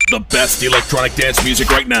The best electronic dance music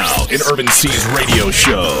right now in Urban C's radio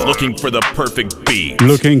show. Looking for the perfect beat.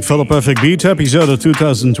 Looking for the perfect beat, episode of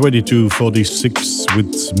 2022, 46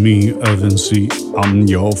 with me, Urban C, on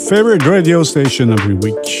your favorite radio station every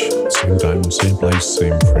week. Same time, same place,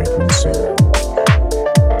 same frequency.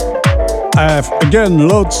 I have again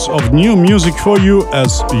loads of new music for you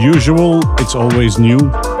as usual. It's always new,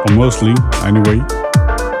 or mostly anyway.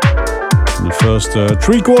 In the first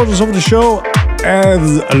 3/4 of the show,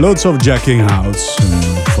 and loads of jacking house.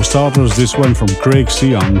 And for starters, this one from Craig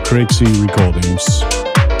C on Craig C Recordings.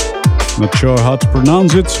 Not sure how to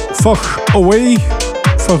pronounce it. Fuck away.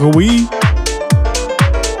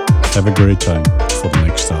 Have a great time for the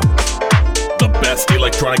next hour. The best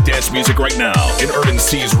electronic dance music right now in Urban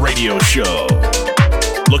C's radio show.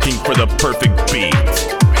 Looking for the perfect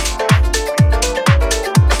beat.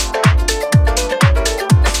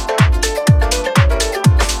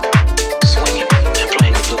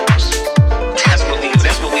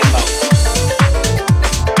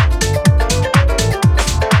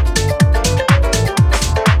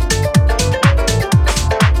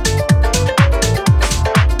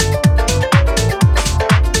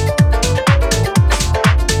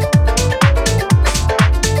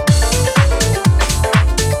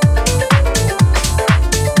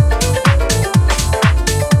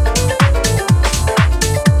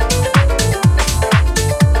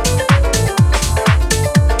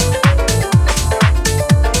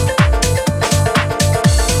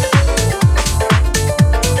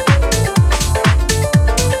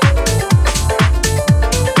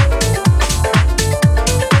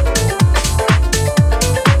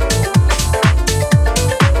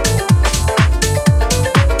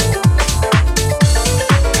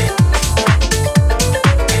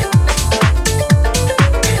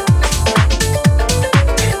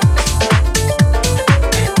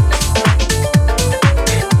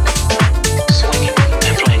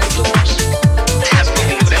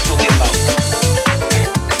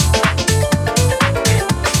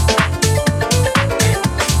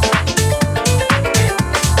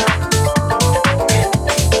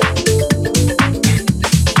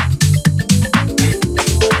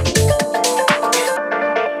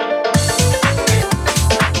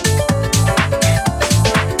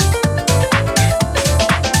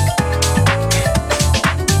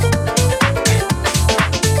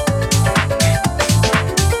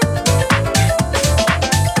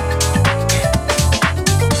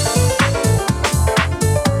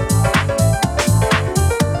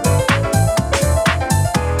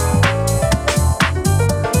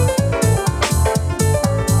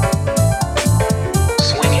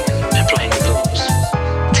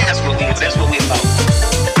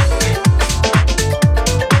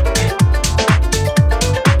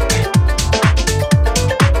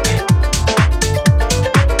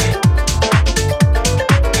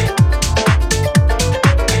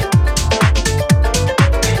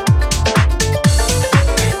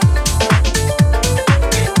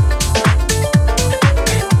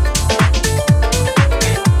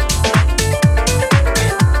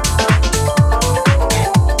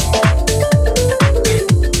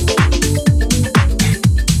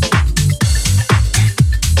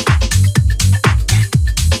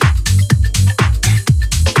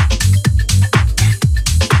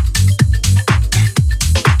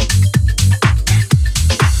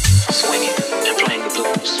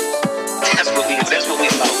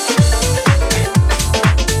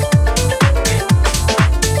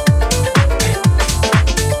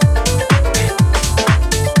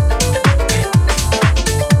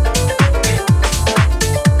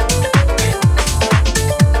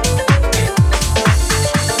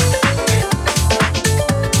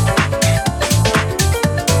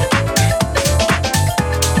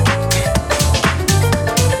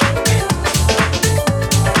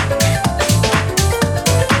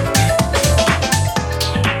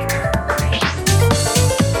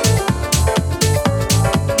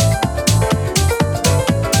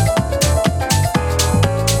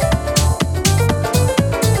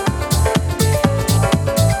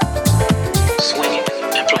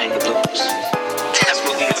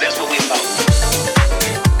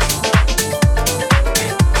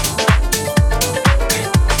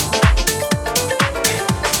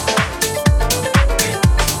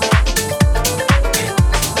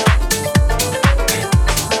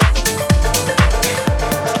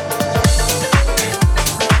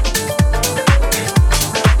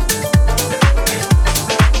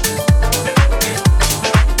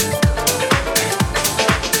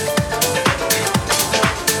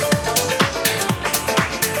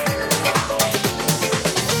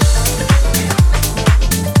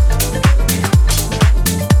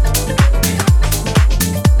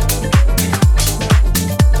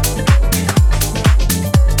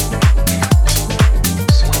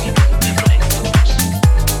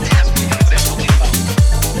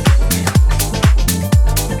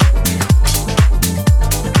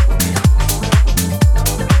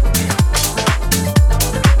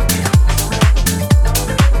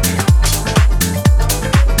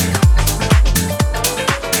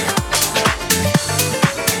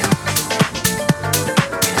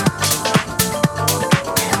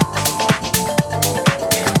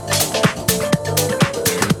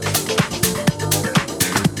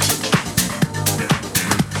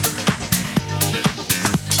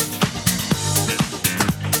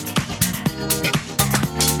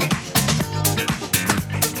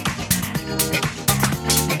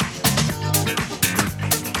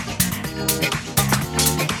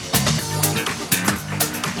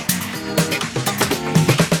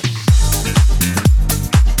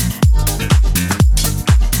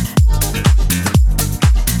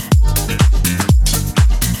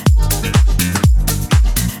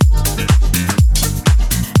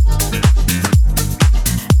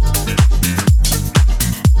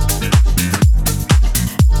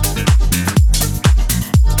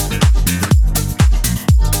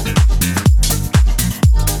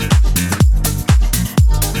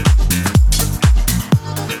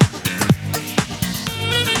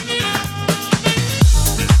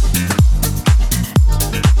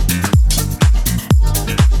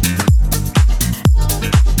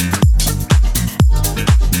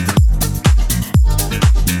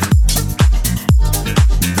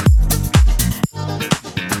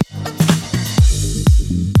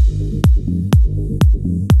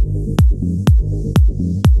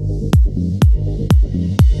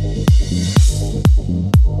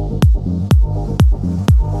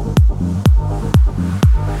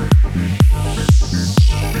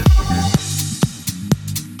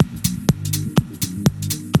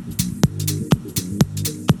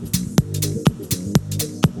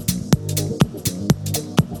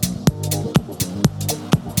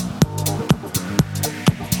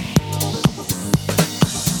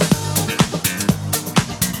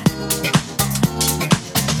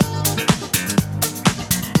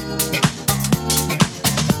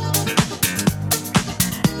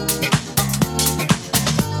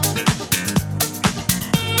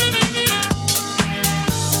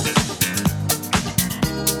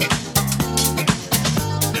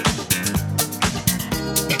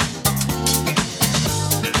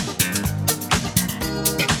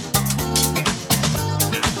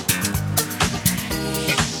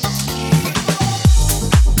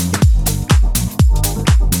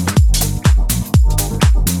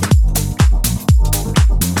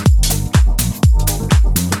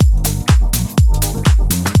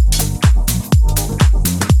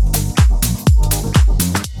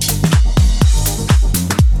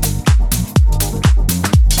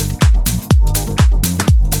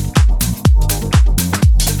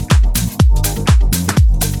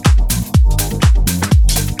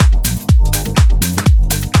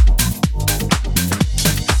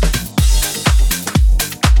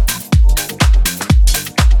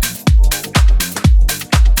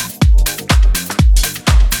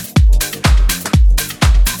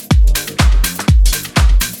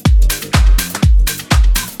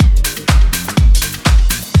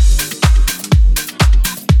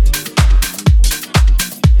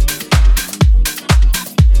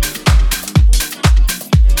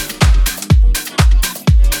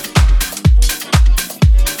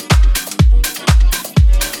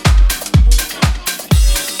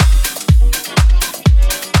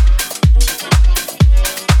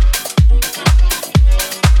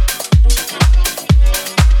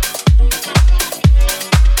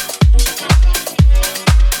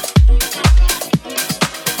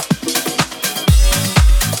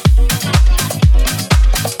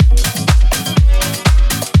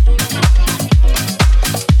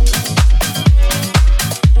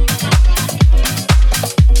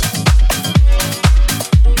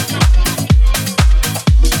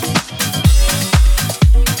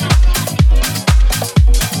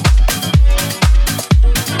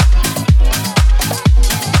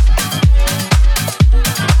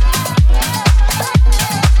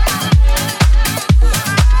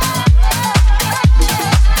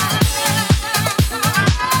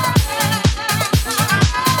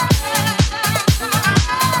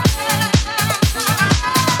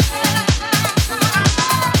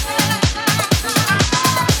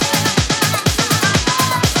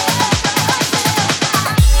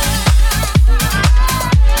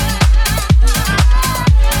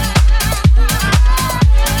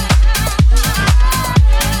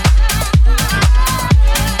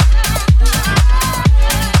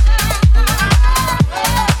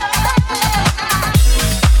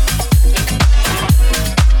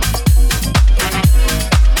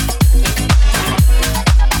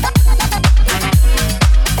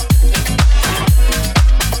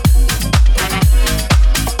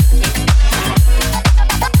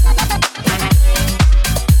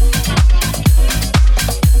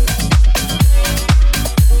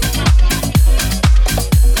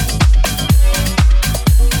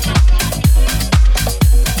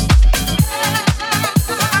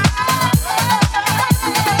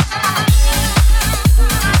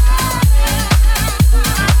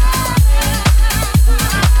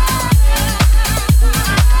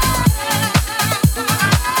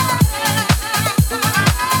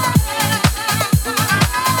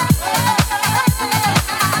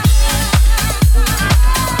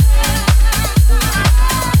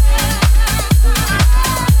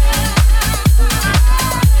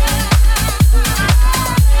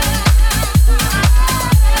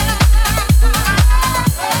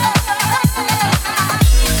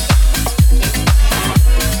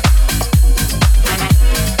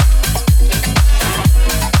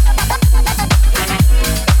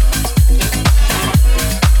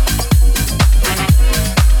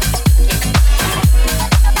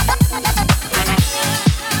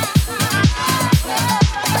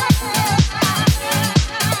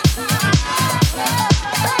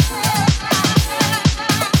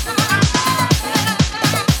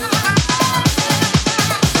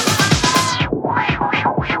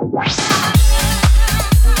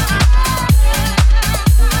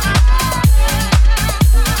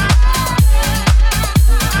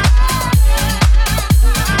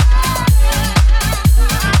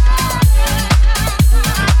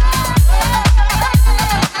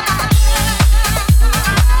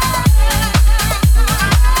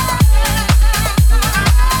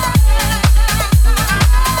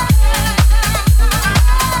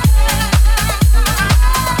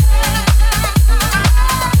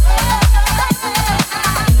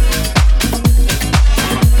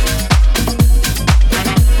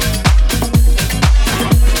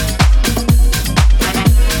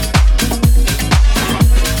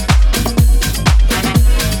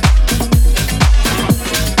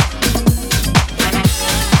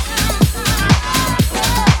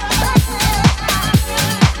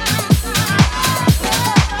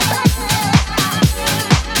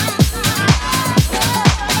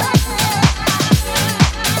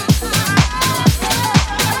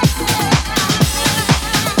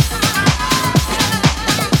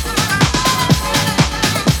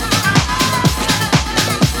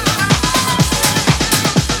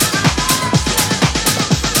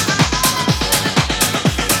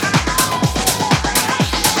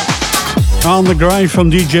 on the Grind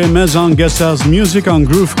from DJ Mezan, guest house music on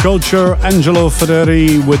Groove Culture, Angelo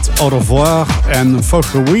Ferreri with Au revoir, and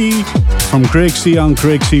Fochery from Craig C on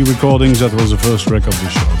Craig C Recordings. That was the first track of the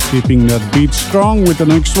show. Keeping that beat strong with the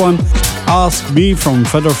next one, Ask Me from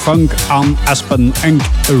Feather Funk on Aspen Inc.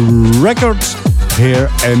 Records, here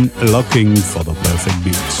and looking for the perfect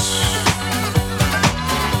beats.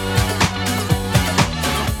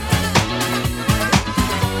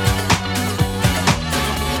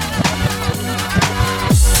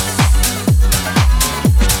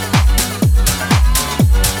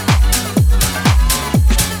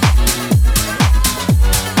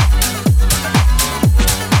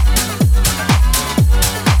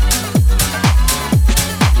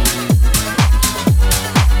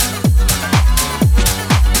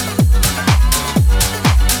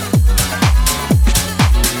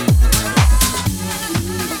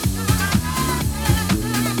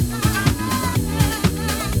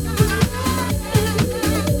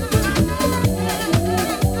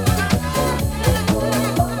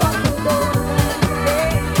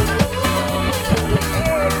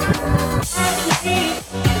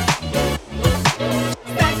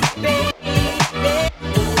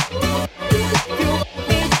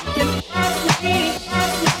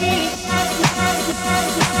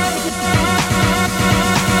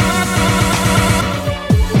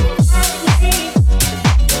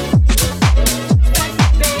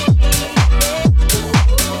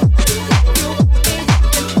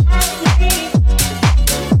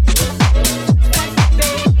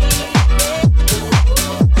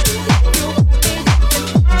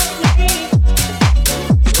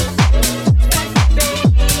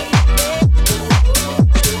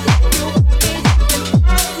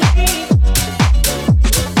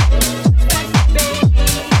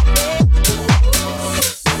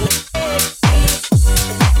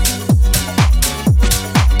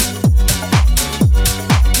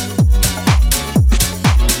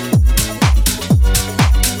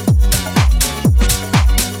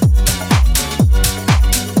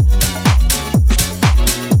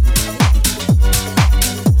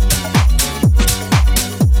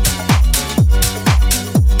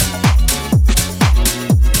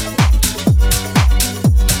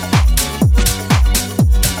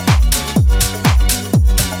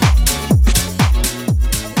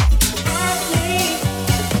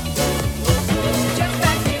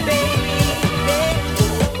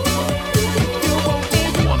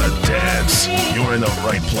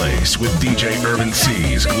 With DJ Urban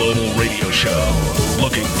C's Global Radio Show.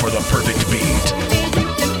 Looking for the perfect beat.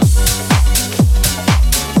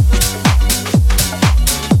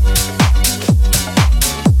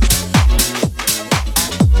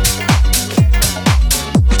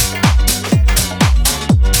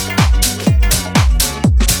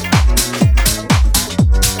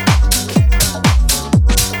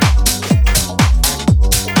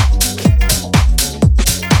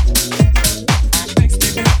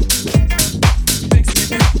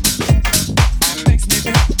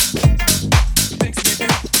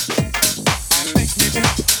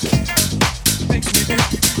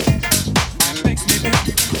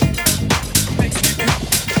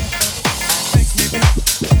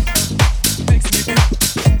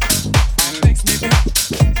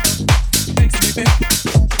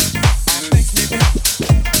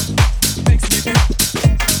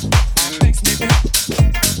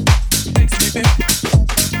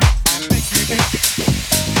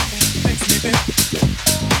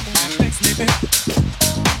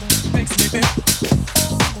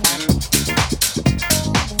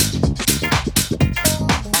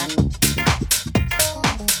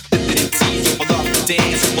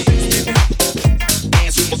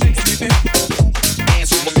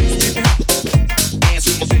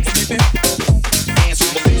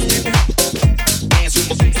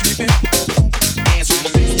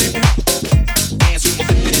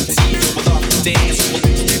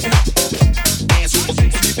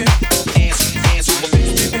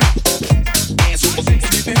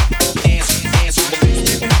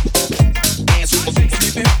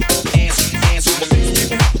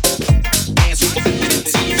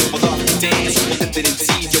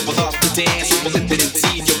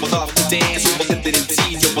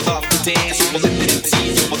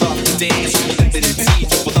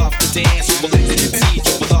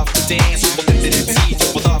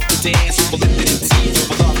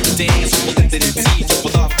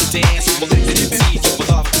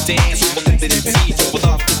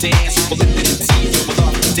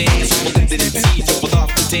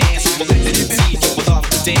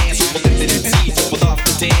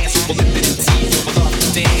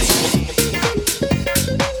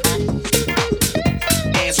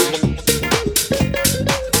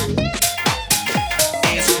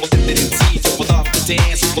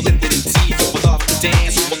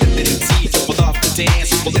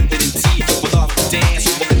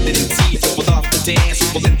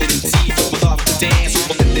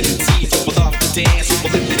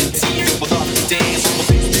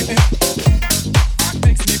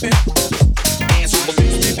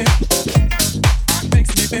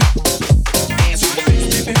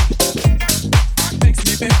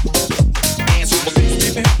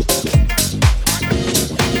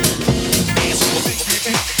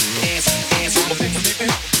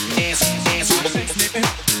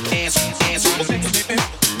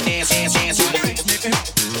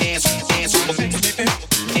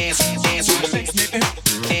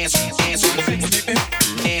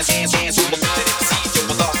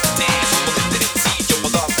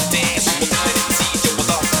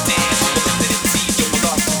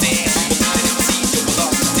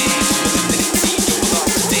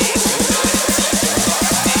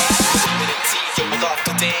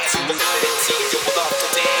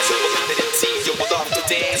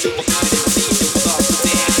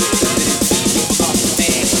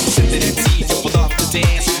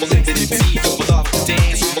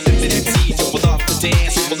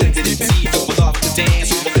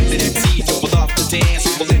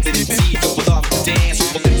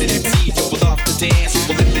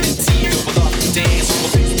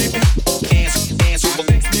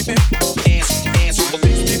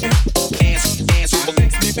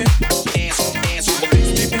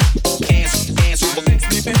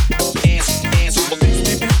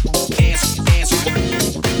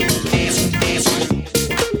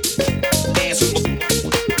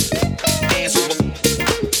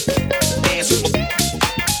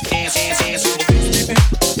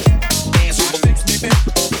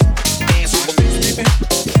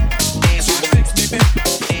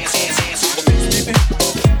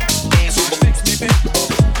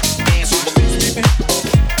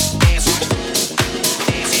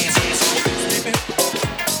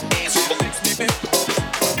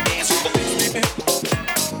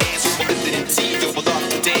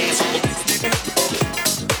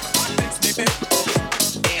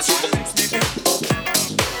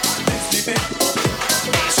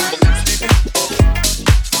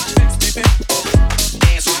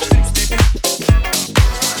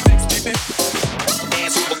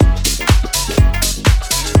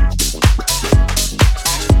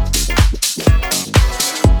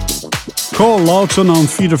 Cole Lawton on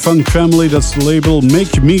Feeder Funk Family, that's the label.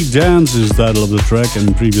 Make Me Dance is the title of the track, and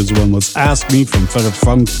the previous one was Ask Me from Feeder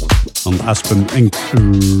Funk on Aspen Inc.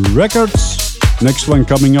 Records. Next one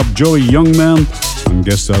coming up, Joey Youngman on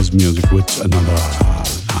Guest House Music with Another Night.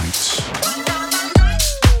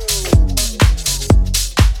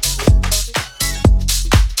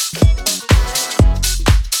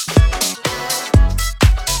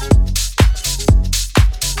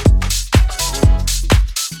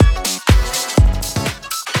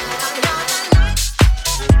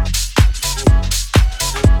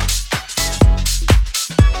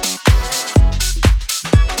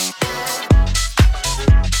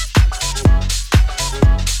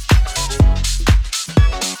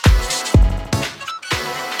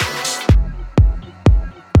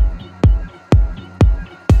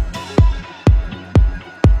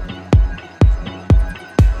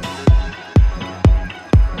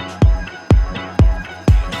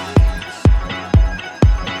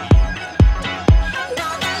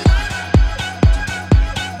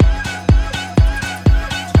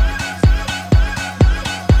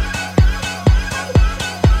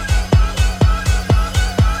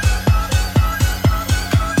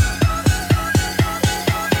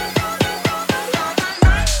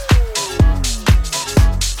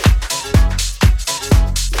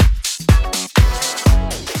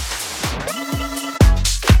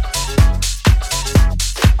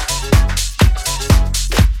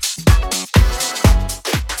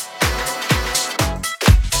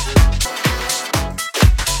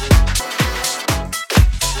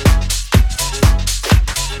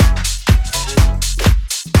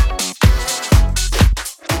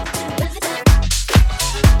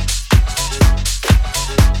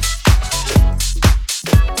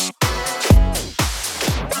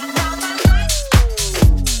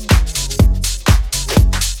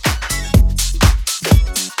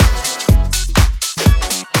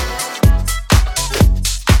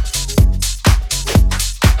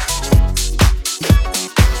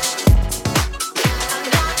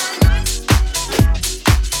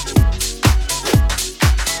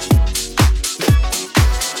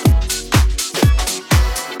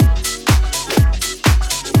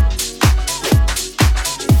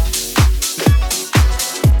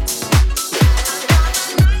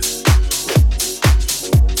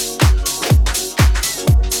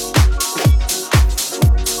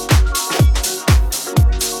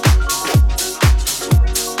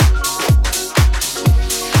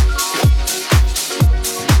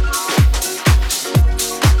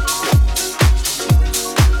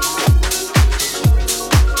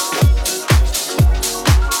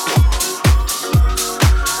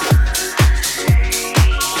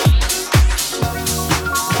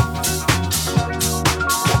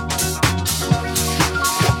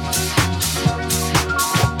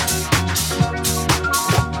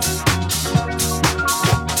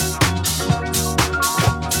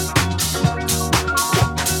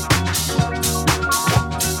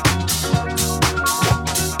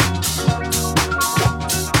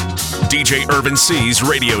 DJ Irvin C's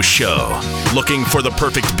radio show. Looking for the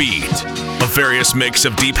perfect beat? A various mix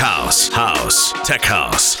of deep house, house,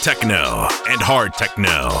 techno, and hard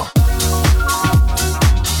techno.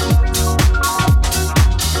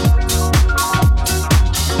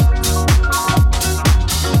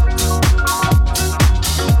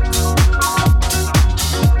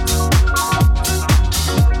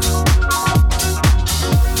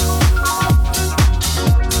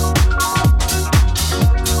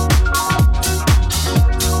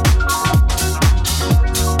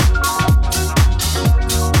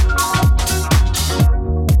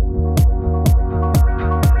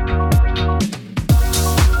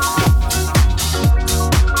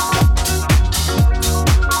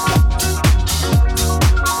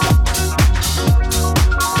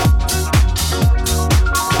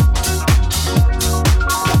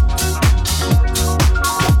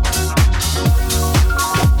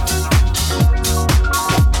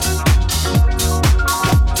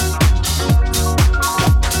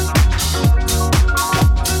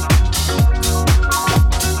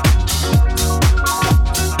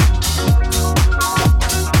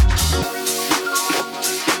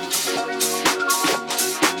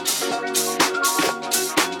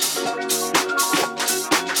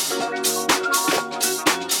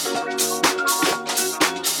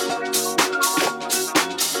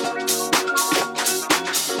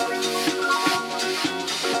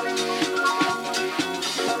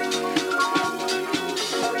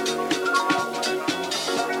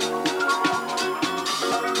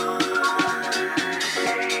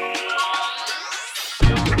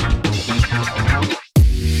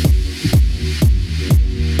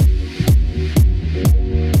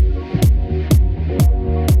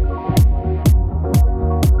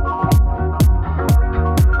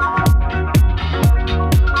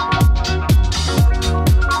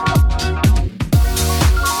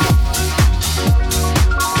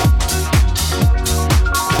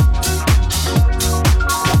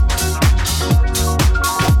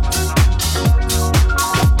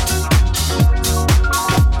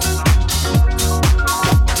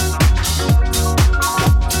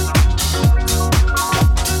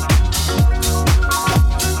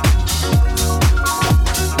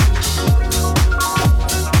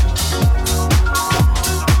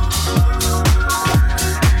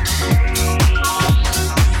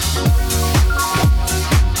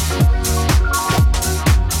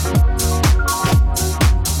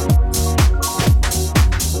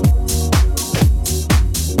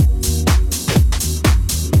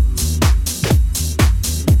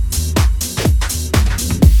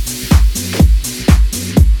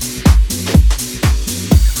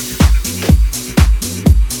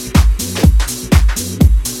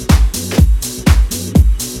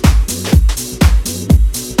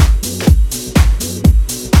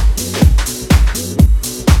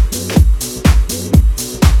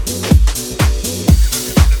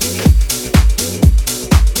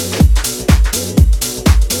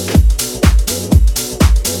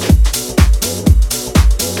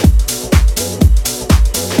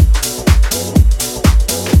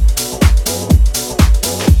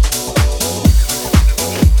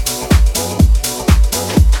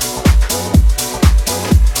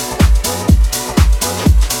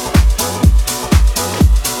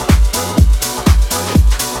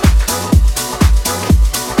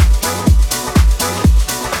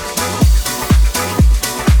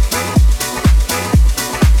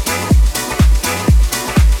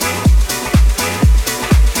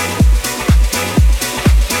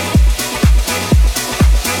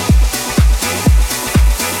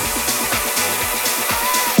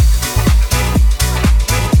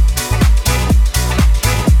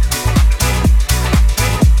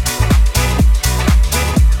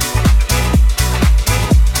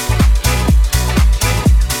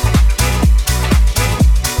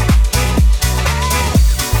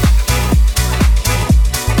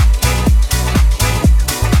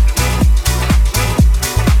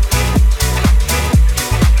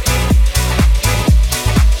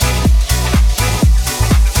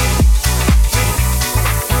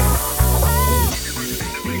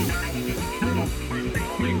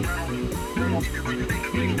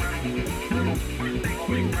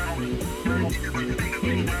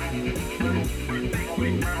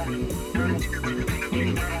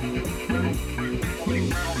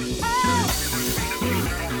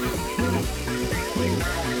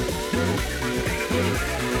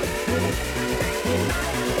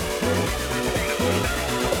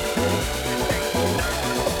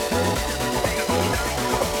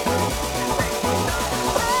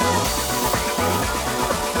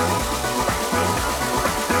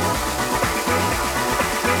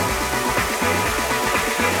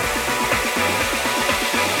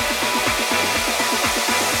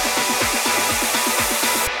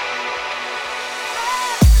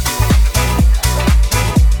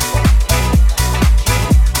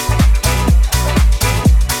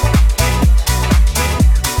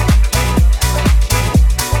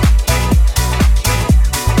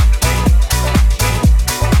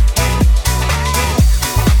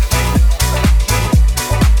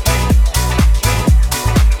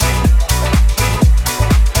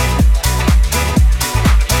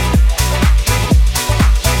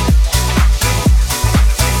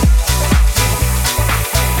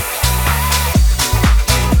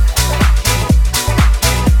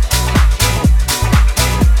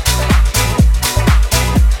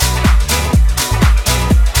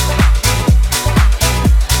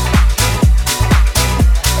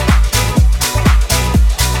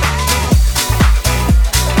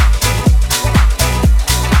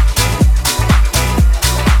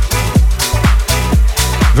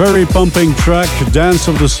 Very pumping track, Dance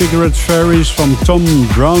of the Cigarette Fairies from Tom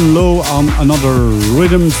Brownlow on another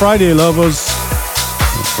Rhythm Friday Lovers.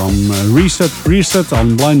 From Reset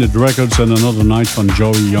on Blinded Records, and Another Night from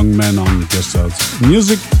Joey Youngman on Guest House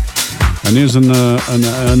Music. And here's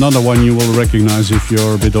another one you will recognize if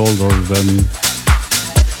you're a bit older than...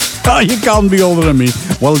 Oh, you can't be older than me.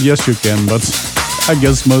 Well, yes you can, but I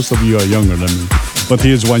guess most of you are younger than me. But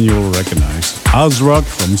here's one you will recognize. House Rock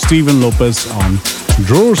from Steven Lopez on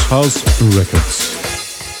Drawers House Records.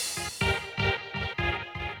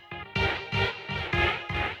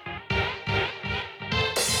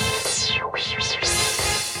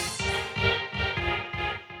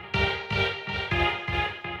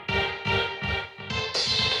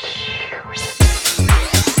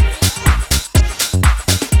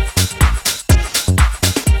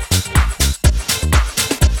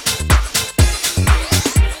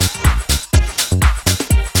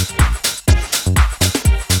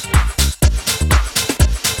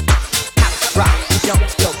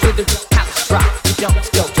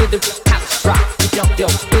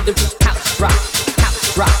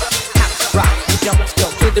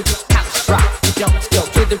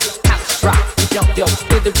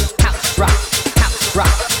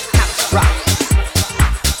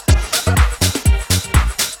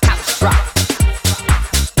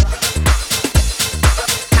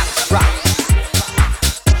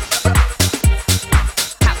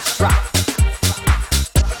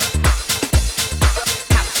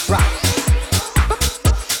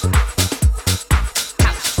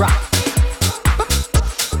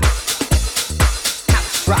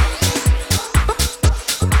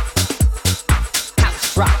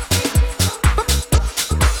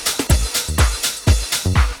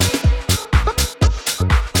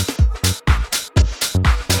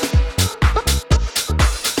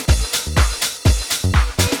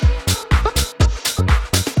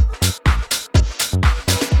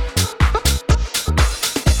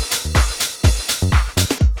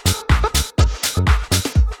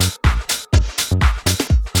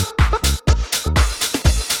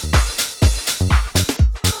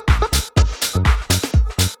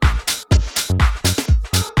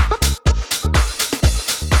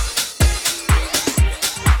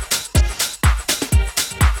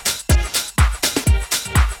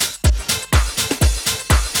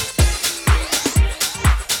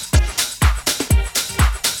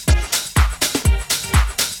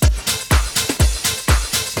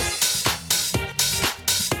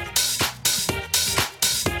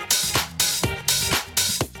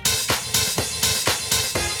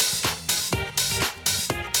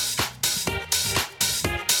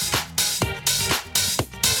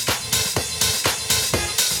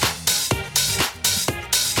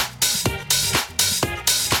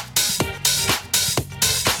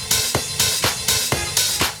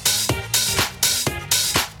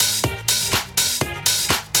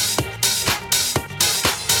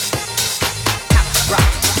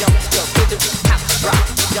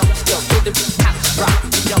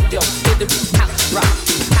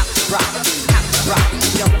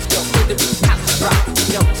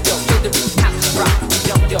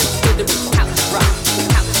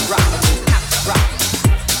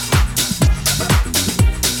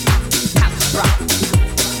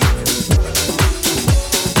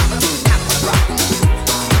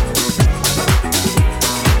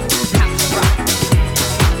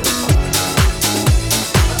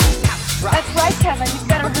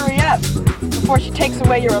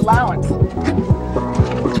 Your allowance.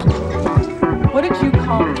 What did you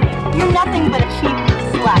call me? You're nothing but a cheap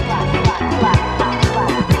slack.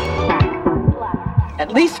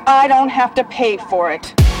 At least I don't have to pay for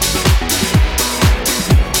it.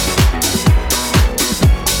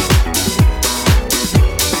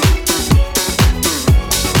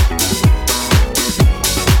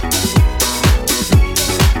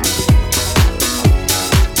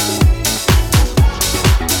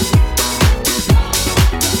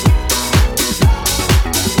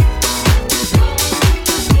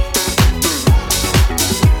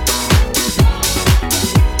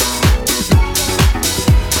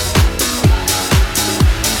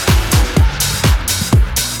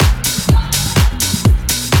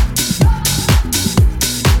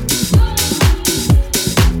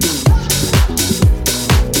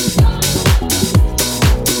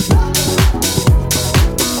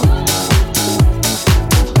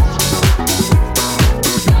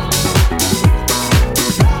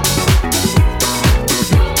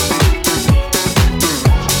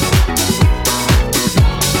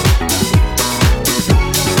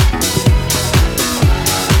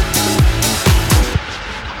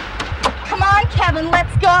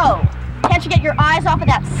 ass off of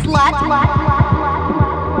that slut.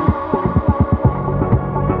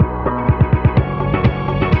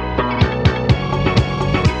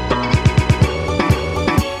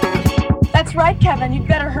 That's right, Kevin. You'd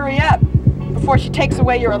better hurry up before she takes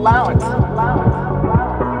away your allowance.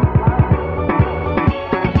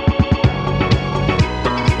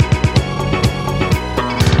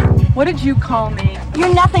 What did you call me?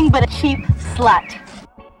 You're nothing but a cheap slut.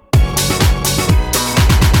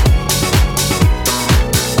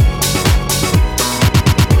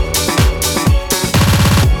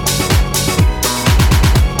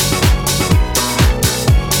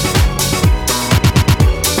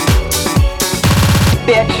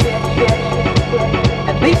 Bitch.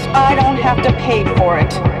 At least I don't have to pay for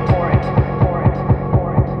it.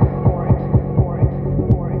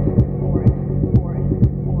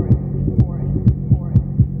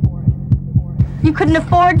 You couldn't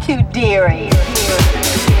afford to, dearie.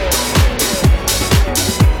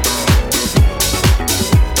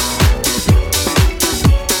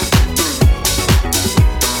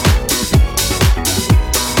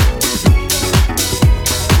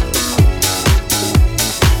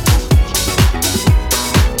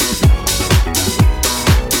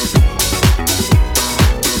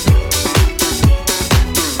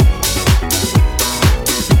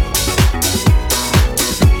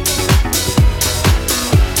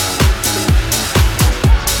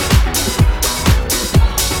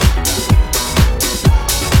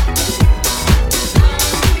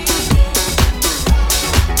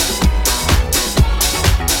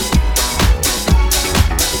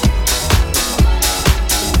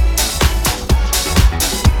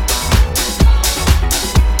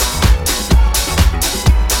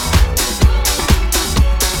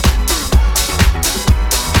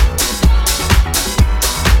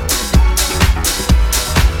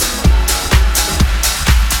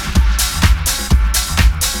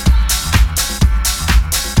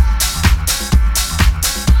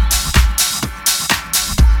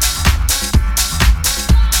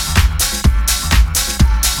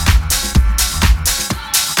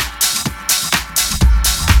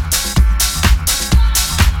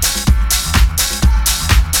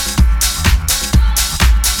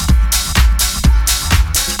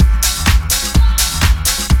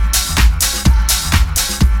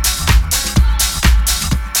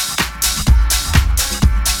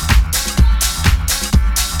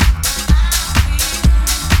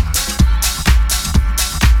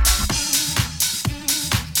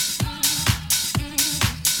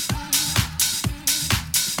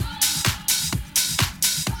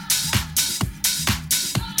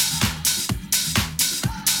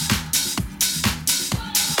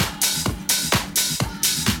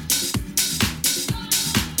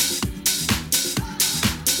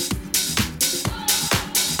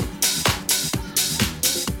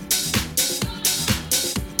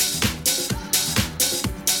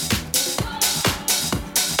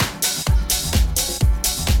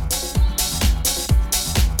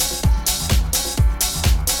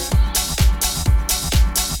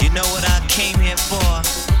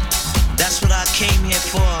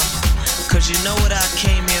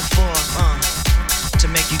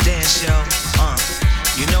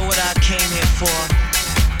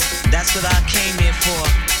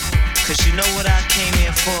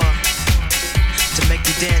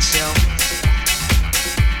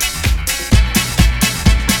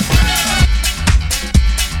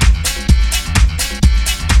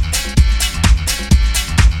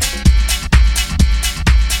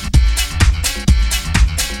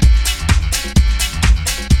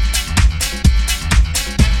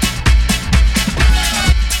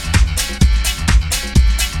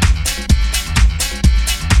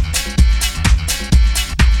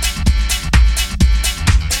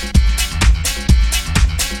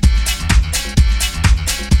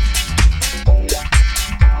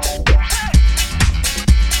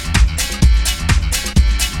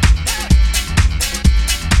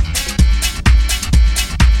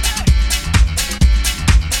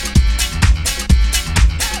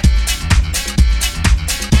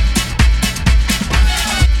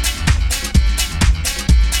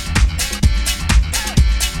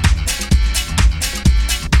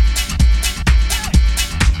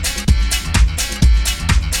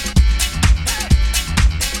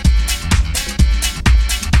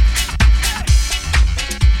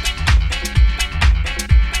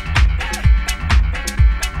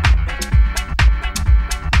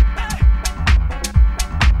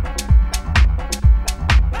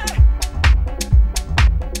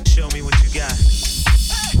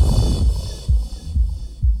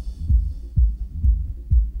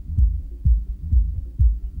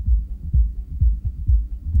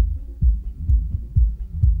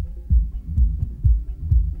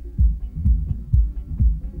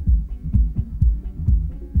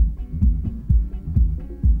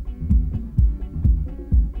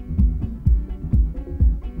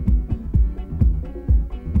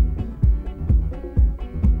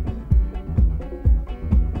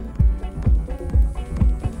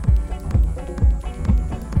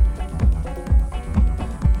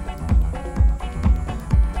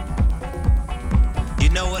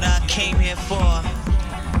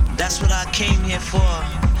 for.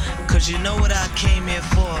 Cause you know what I came here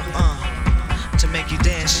for, to make you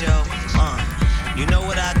dance, yo, you know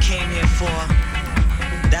what I came here for,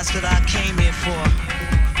 that's what I came here for.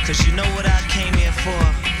 Cause you know what I came here for,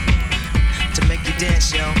 to make you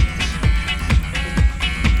dance, yo.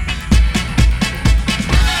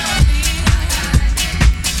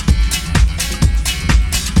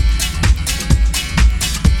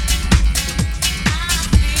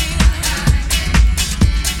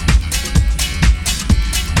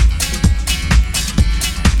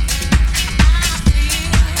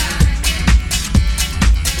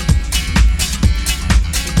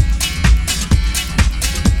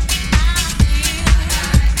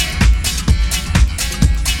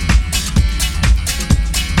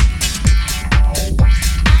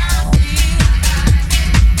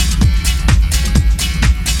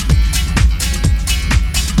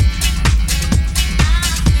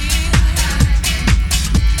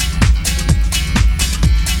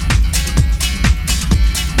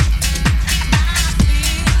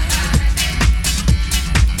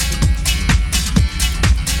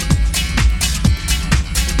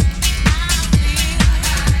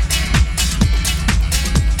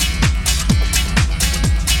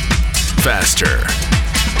 Faster,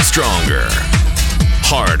 stronger,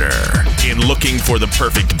 harder in Looking for the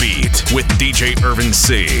Perfect Beat with DJ Irvin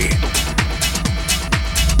C.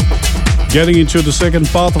 Getting into the second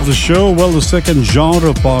part of the show, well, the second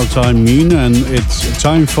genre part I mean, and it's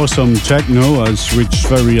time for some techno. I switched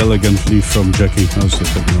very elegantly from Jacking House to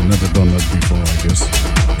techno. Never done that before, I guess.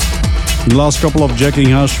 The last couple of Jacking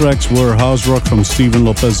House tracks were House Rock from Stephen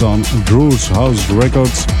Lopez on Drew's House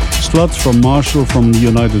Records, Slut from Marshall from the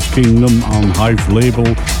United Kingdom on Hive label,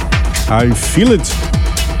 I Feel It.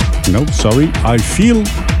 No, sorry, I Feel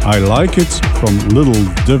I Like It from Little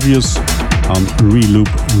Devious on Reloop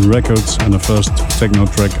Records, and the first techno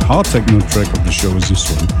track, hard techno track of the show is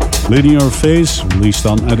this one. Leading Your Face, released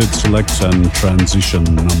on Edit Select and Transition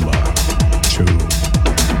number 2.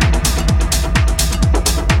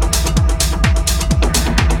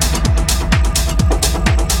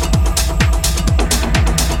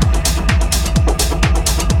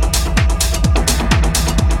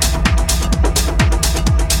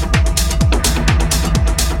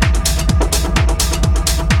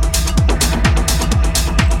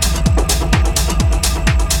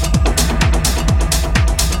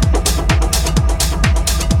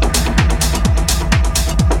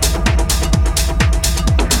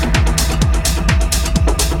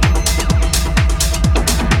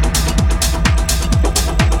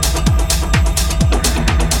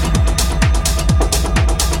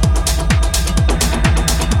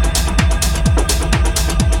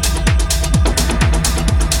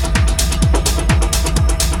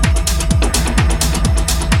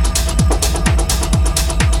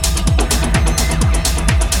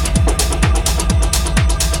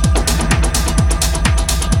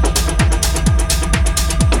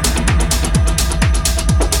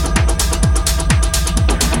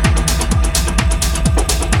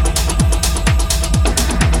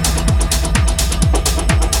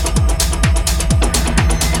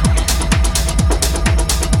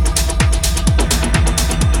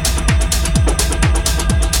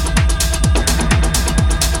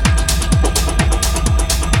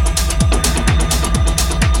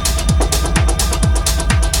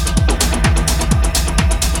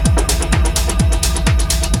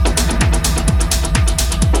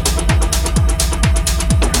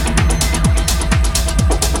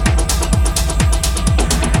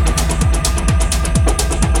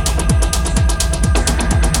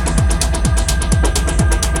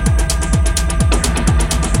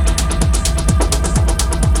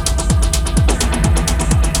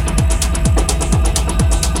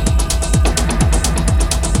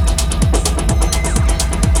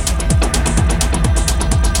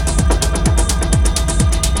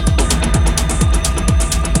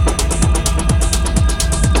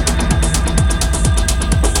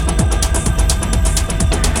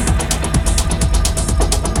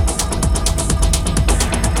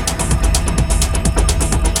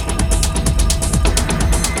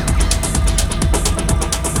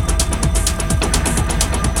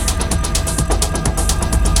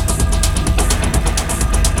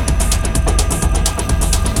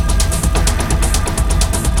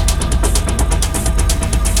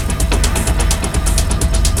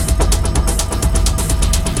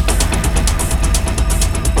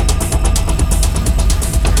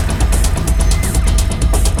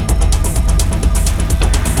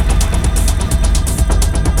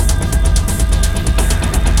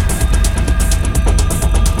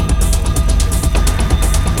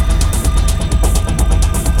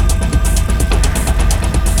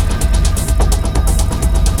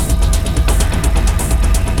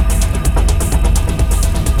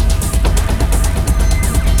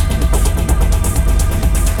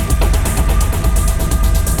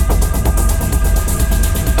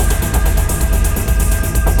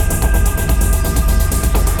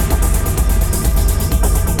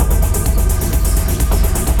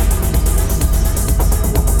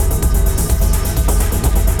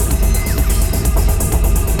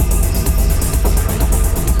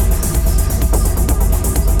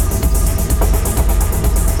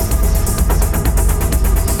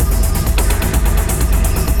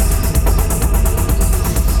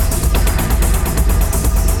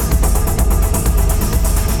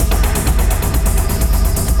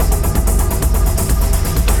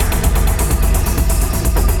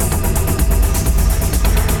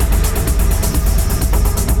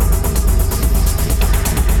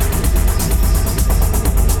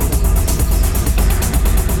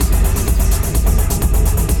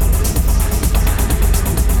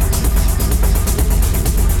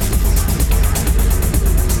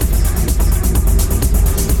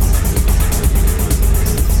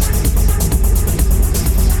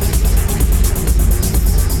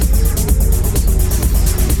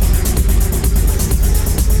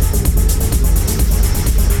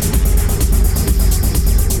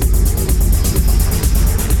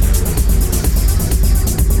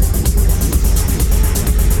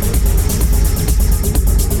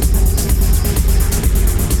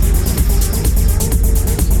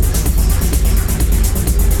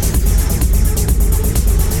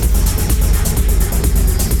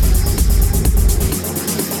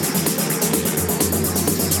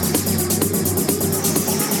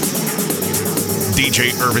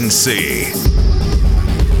 DJ Irvin C.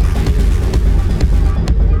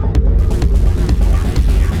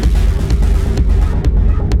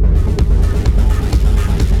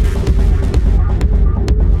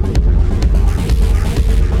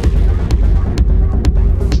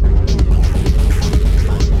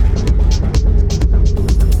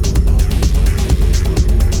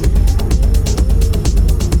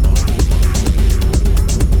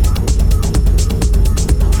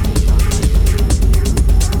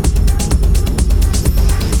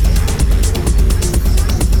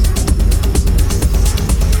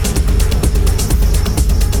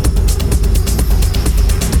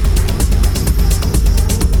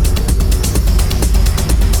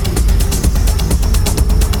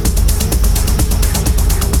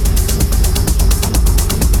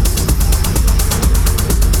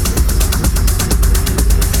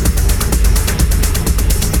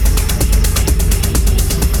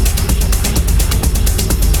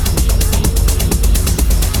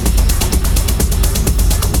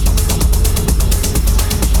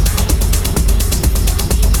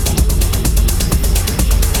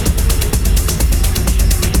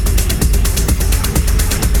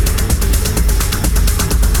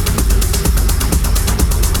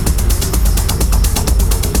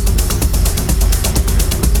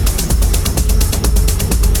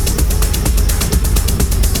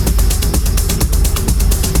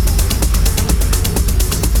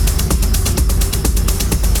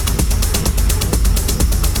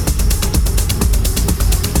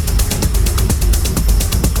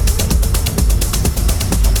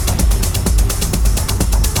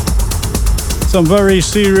 Some very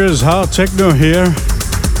serious hard techno here.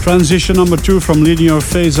 Transition number 2 from Linear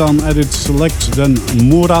Phazon Edit Select, then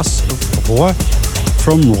Muras Roy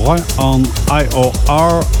from Roy on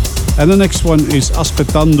IOR. And the next one is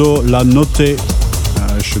Aspettando la Notte,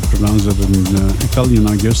 I should pronounce it in Italian,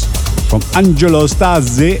 I guess, from Angelo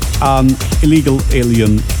Stasi on Illegal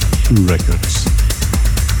Alien Records.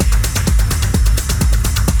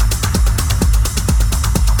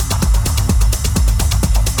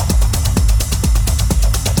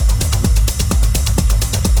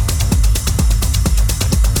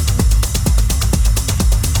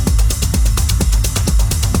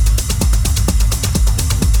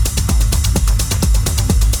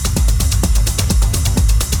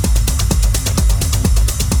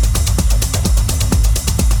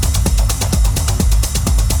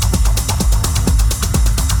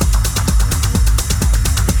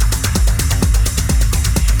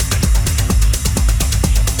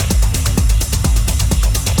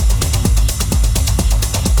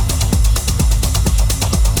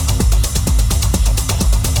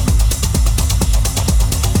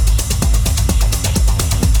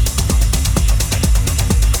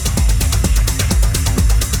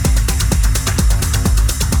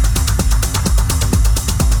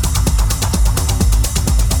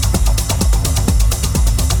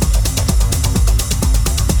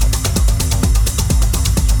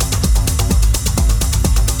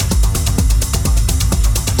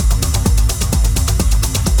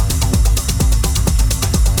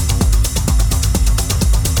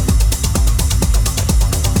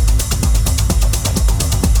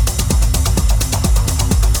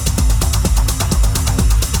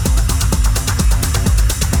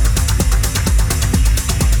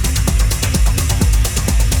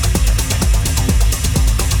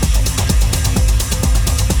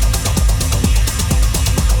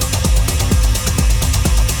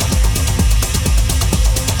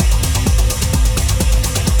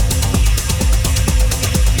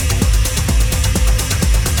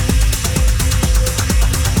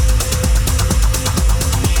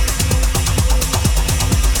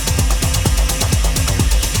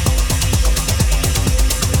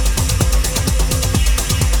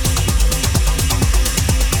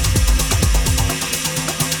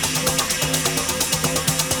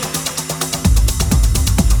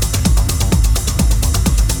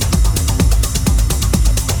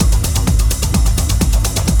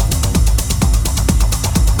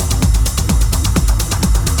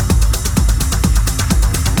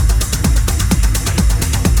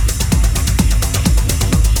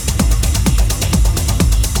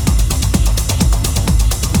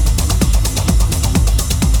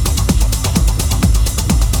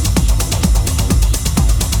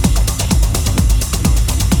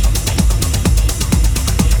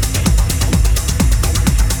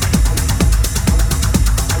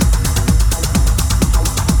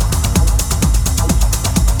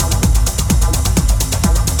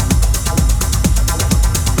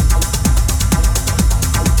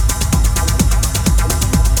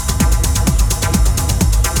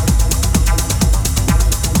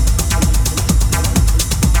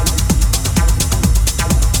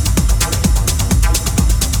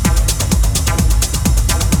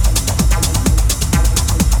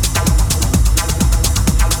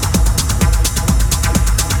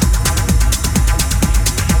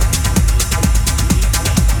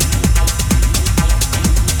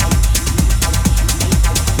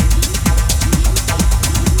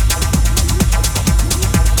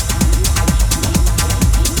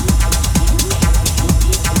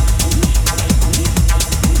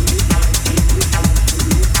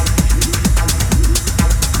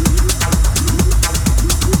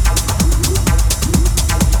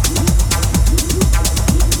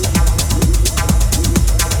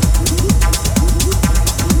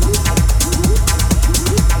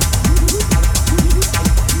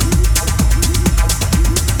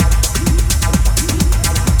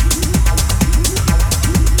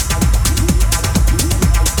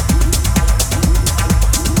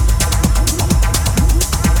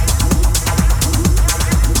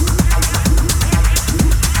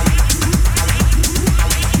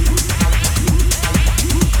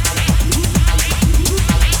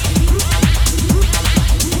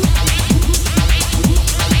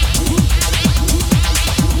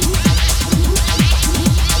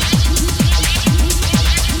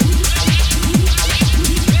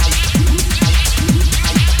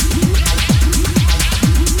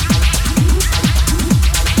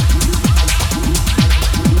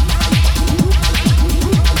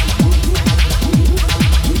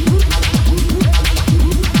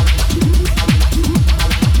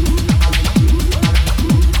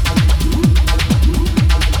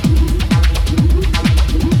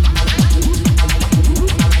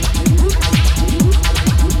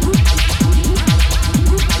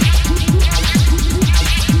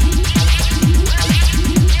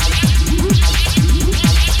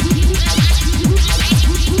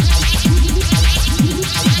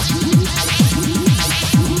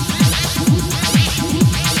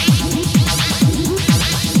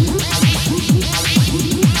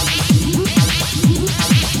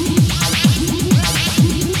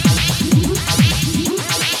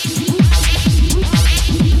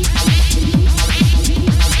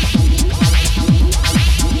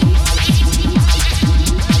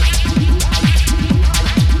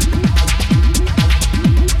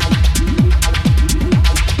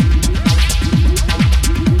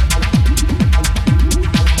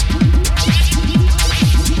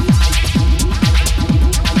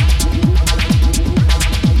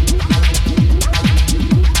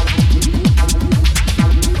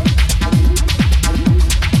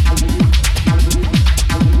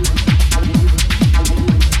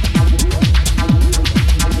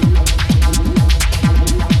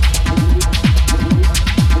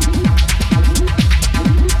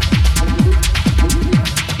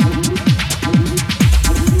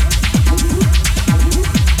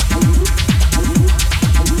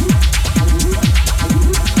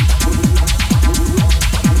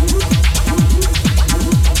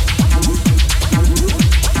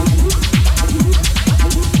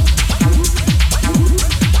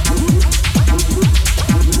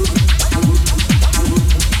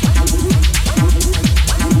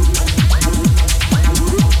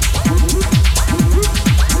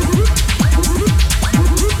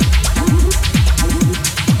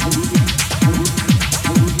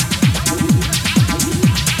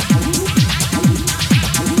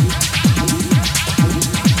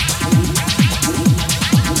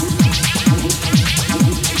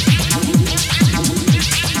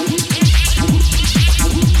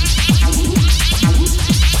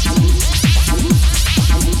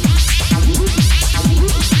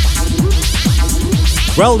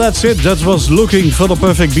 Well, that's it. That was Looking for the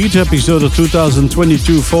Perfect Beat, episode of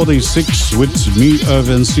 2022-46 with me,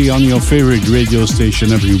 Irvin C, on your favorite radio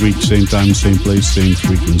station every week. Same time, same place, same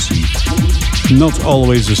frequency. Not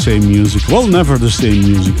always the same music. Well, never the same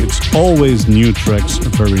music. It's always new tracks,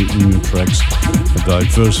 very new tracks. A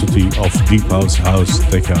diversity of deep house,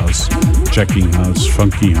 tech house, checking house,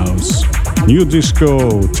 funky house, new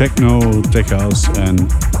disco, techno, tech house,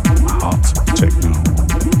 and hard techno.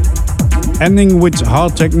 Ending with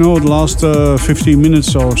hard techno, the last 15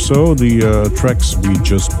 minutes or so, the tracks we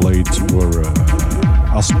just played were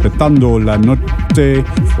Aspettando la Notte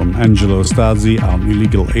from Angelo Stazzi on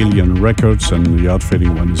Illegal Alien Records, and the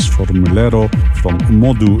outfitting one is Formulero from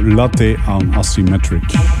Modu Latte on Asymmetric.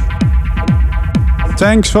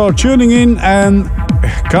 Thanks for tuning in, and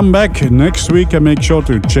come back next week and make sure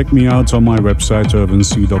to check me out on my website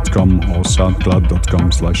irvinc.com or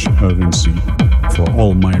soundcloud.com/irvinc for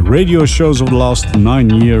all my radio shows of the last 9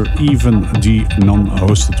 years, even the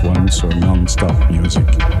non-hosted ones, so non-stop music.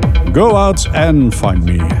 Go out and find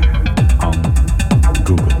me on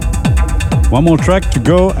Google. One more track to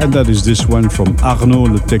go, and that is this one from Arnaud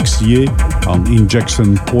Le Texier on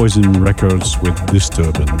Injection Poison Records with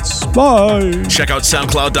Disturbance. Bye! Check out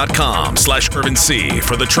soundcloud.com/IrvinC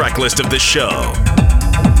for the track list of this show.